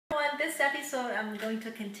this episode, I'm going to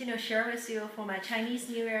continue to share with you for my Chinese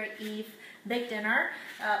New Year Eve big dinner.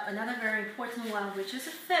 Another very important one, which is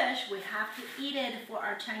fish. We have to eat it for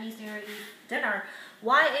our Chinese New Year Eve dinner.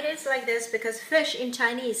 Why it is like this? Because fish in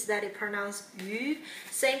Chinese, that is pronounced yu,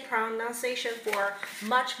 same pronunciation for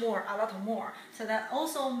much more, a lot more. So that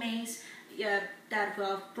also means that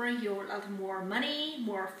will bring you a lot more money,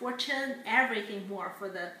 more fortune, everything more for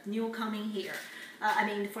the new coming year.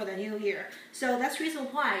 For the new year. So that's the reason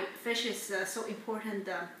why fish is so important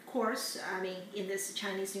course, in this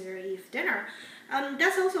Chinese New Year Eve dinner.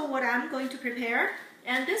 That's also what I'm going to prepare.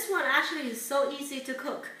 And this one actually is so easy to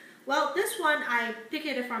cook. Well, this one I picked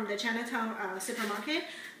it from the Chinatown supermarket.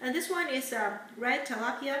 And this one is red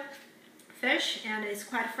tilapia fish, and it's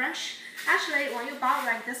quite fresh. Actually, when you buy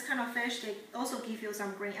like this kind of fish, they also give you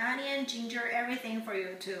some green onion, ginger, everything for you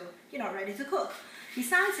to, ready to cook.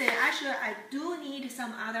 Besides it, actually, I do need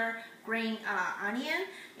some other green onion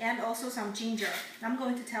and also some ginger. I'm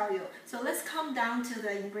going to tell you. So let's come down to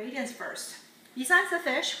the ingredients first. Besides the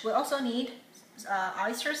fish, we also need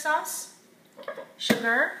oyster sauce,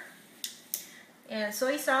 sugar, and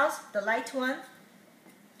soy sauce, the light one,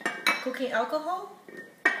 cooking alcohol,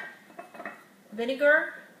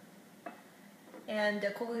 vinegar, and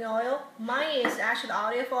cooking oil. Mine is actually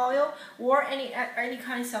olive oil or any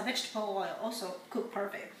kinds of vegetable oil, also cook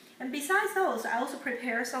perfect. And besides those, I also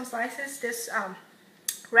prepare some slices, this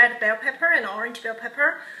red bell pepper and orange bell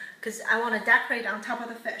pepper, because I want to decorate on top of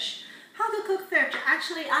the fish. How to cook fish?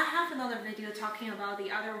 Actually, I have another video talking about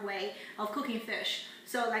the other way of cooking fish.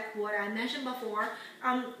 So like what I mentioned before,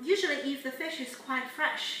 usually if the fish is quite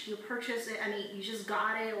fresh, you purchase it, you just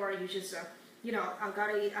got it, or you just I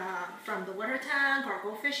got it from the water tank or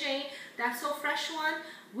go fishing. That so fresh one,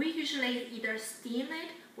 we usually either steam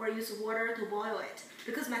it or use water to boil it.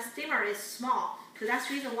 Because my steamer is small, so that's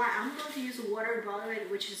the reason why I'm going to use water to boil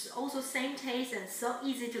it, which is also same taste and so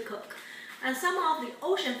easy to cook. And some of the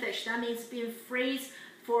ocean fish, that means being frozen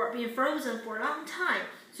for a long time.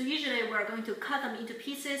 So usually we're going to cut them into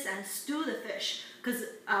pieces and stew the fish, because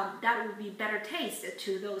that would be better taste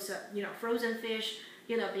to those frozen fish,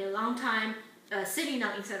 be a long time sitting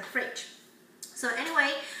out inside the fridge. So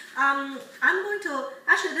anyway, I'm going to,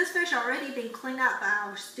 actually this fish already been cleaned up, but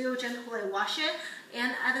I'll still gently wash it.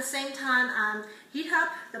 And at the same time, heat up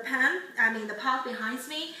the pan, the pot behind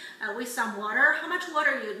me with some water. How much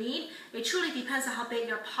water you need? It truly depends on how big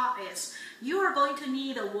your pot is. You are going to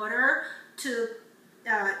need the water to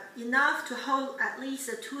enough to hold at least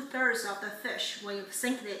 2/3 of the fish. When you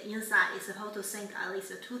sink it inside, it's supposed to sink at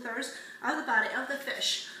least 2/3 of the body of the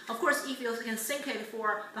fish. Of course, if you can sink it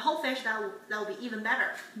for the whole fish, that will be even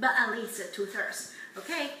better, but at least 2/3.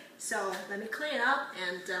 Okay, so let me clean it up,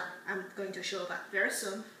 and I'm going to show you back very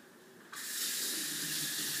soon.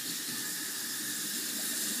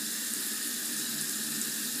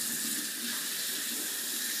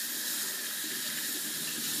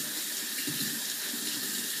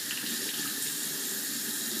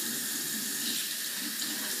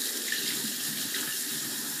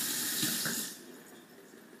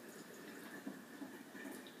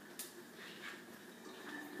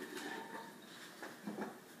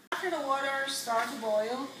 After the water starts to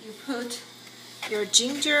boil, you put your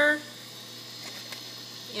ginger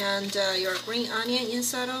and your green onion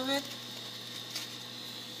inside of it.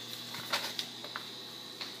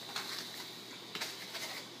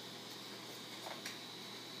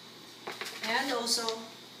 And also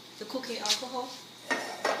the cooking alcohol.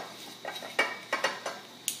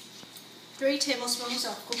 3 tablespoons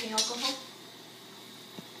of cooking alcohol.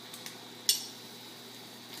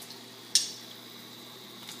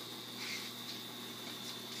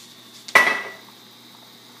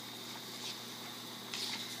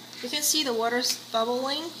 You can see the water's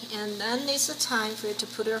bubbling, and then it's the time for you to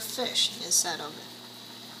put your fish inside of it.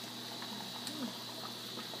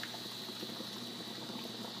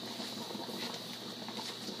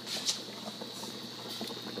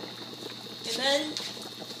 And then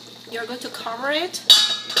you're going to cover it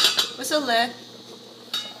with a lid.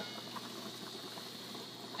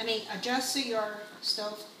 Adjust your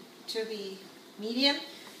stove to be medium.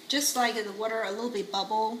 Just like the water a little bit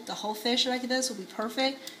bubble, the whole fish like this will be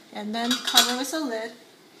perfect. And then cover with a lid.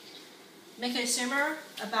 Make it simmer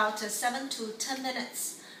about 7 to 10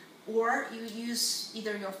 minutes. Or you use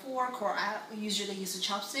either your fork, or I usually use a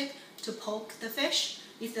chopstick to poke the fish.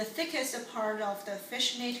 If the thickest part of the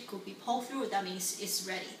fish meat could be pulled through, that means it's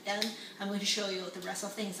ready. Then I'm going to show you the rest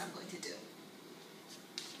of things I'm going to do.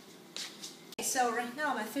 So right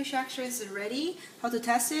now my fish actually is ready. How to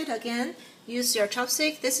test it? Again, use your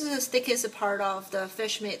chopstick. This is the thickest part of the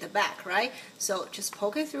fish meat, the back, right? So just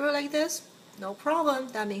poke it through like this. No problem.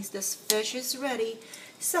 That means this fish is ready.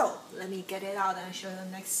 So let me get it out and show you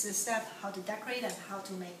the next step, how to decorate and how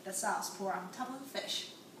to make the sauce pour on top of the fish.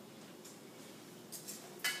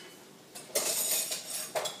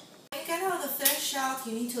 When you get out the fish out,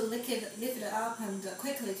 you need to lift it up and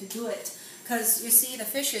quickly to do it. Because you see the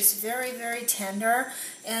fish is very, very tender,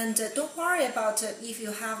 and don't worry about if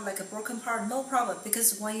you have like a broken part, no problem,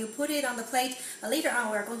 because when you put it on the plate, later on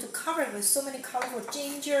we're going to cover it with so many colorful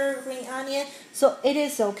ginger, green onion, so it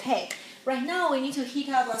is okay. Right now we need to heat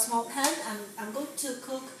up a small pan, and I'm going to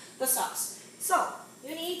cook the sauce. So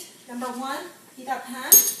you need, number one, heat up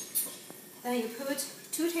pan, then you put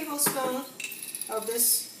 2 tablespoons of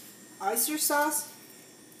this oyster sauce.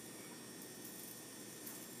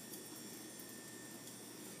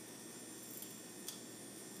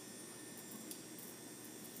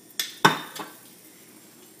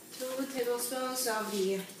 Tablespoons of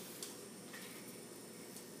the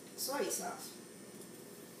soy sauce.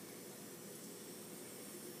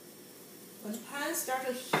 When the pan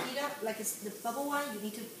starts to heat up, like it's the bubble one, you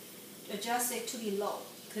need to adjust it to be low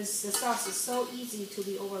because the sauce is so easy to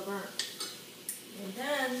be overburned. And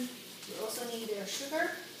then you also need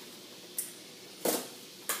sugar.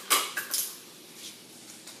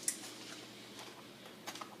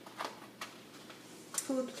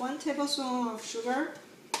 Put 1 tablespoon of sugar.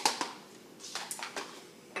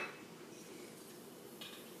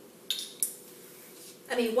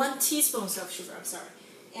 I mean 1 teaspoon of sugar, I'm sorry,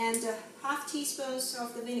 and half teaspoons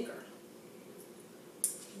of the vinegar.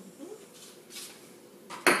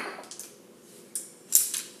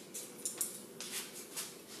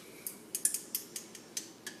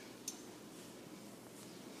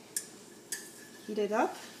 Heat it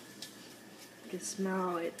up. You can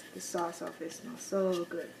smell it, the sauce of it smells so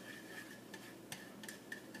good.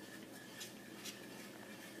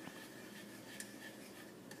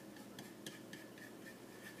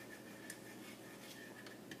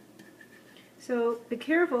 So be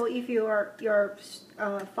careful if your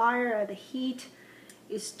fire at the heat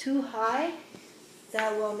is too high,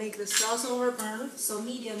 that will make the sauce overburn. So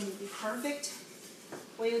medium will be perfect.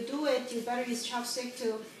 When you do it, you better use chopstick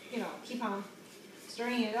to keep on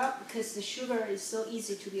stirring it up because the sugar is so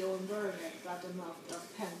easy to be overburned at the bottom of the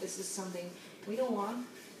pan. This is something we don't want.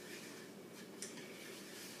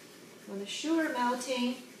 When the sugar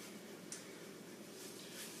melting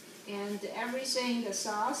and everything, the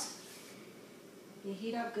sauce, you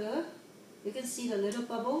heat up good. You can see the little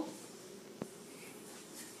bubble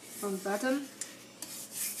from the bottom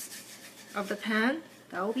of the pan.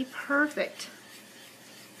 That will be perfect.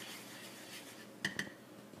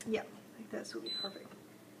 Yeah, like that will be perfect.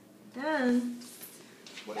 Then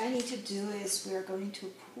what I need to do is we are going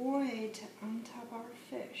to pour it on top of our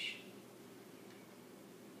fish.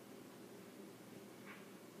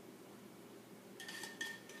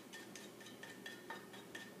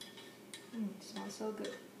 Smells so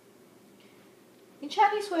good. In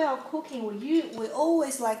Chinese way of cooking, we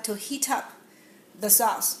always like to heat up the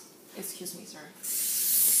sauce. Excuse me, sorry.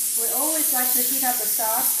 We always like to heat up the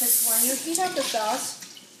sauce because when you heat up the sauce,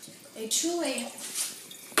 it truly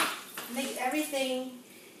makes everything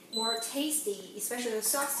more tasty, especially the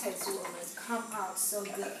sauce taste will come out so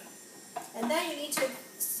good. And then you need to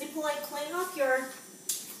simply clean up your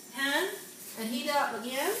pan and heat it up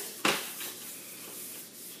again.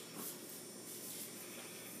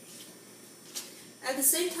 At the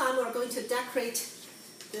same time, we're going to decorate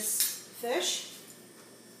this fish.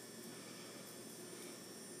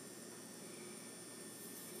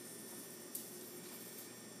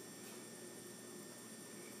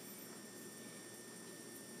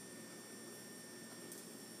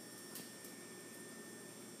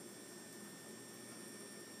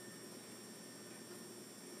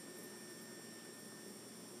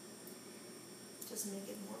 Just make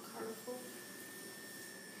it more colorful.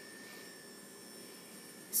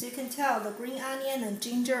 So you can tell the green onion and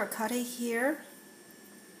ginger are cut here.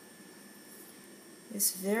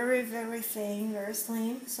 It's very, very thin, very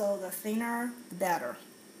slim, so the thinner, the better.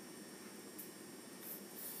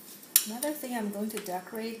 Another thing I'm going to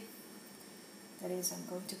decorate, that is I'm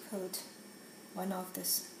going to put one of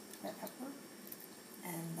this red pepper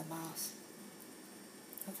and the mouth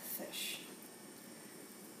of the fish.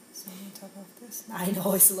 So on top of this. I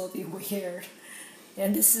know it's a little bit weird.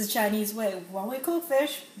 And this is Chinese way. When we cook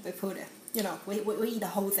fish, we put it, we eat the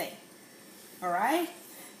whole thing. Alright?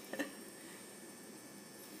 Alright.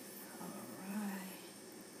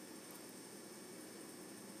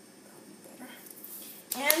 That'll be better.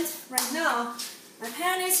 And right now, my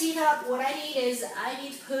pan is heated up. What I need is, I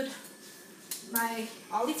need to put my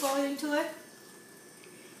olive oil into it.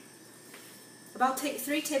 About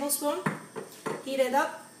 3 tablespoons. heat it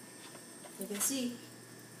up. You can see.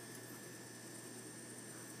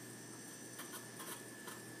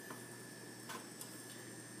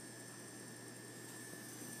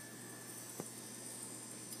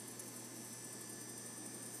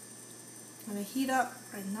 I'm gonna heat up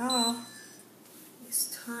right now.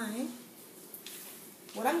 It's time.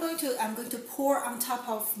 What I'm going to pour on top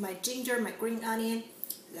of my ginger, my green onion.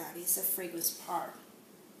 That is the fragrance part.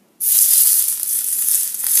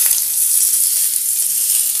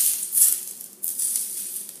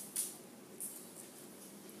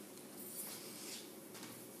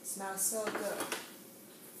 Smells so good.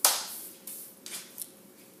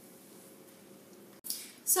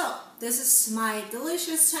 So this is my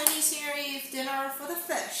delicious Chinese New Year Eve dinner for the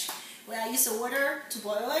fish. When I use the water to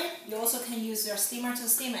boil it, you also can use your steamer to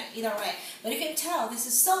steam it, either way. But you can tell this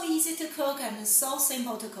is so easy to cook and it's so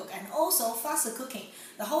simple to cook and also faster cooking.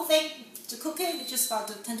 The whole thing to cook it is just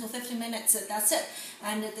about 10 to 15 minutes, that's it.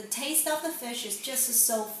 And the taste of the fish is just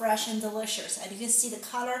so fresh and delicious. And you can see the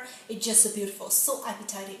color, it's just beautiful, so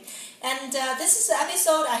appetizing. And this is the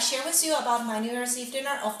episode I share with you about my New Year's Eve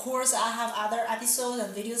dinner. Of course, I have other episodes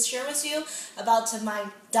and videos share with you about my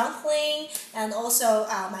dumpling and also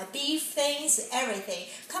my beef things, everything.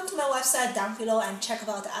 Come to my website down below and check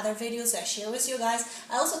out the other videos I share with you guys.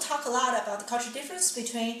 I also talk a lot about the cultural difference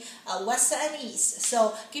between West and East.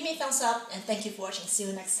 So give me a thumbs up and thank you for watching. See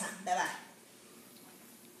you next time. Bye bye.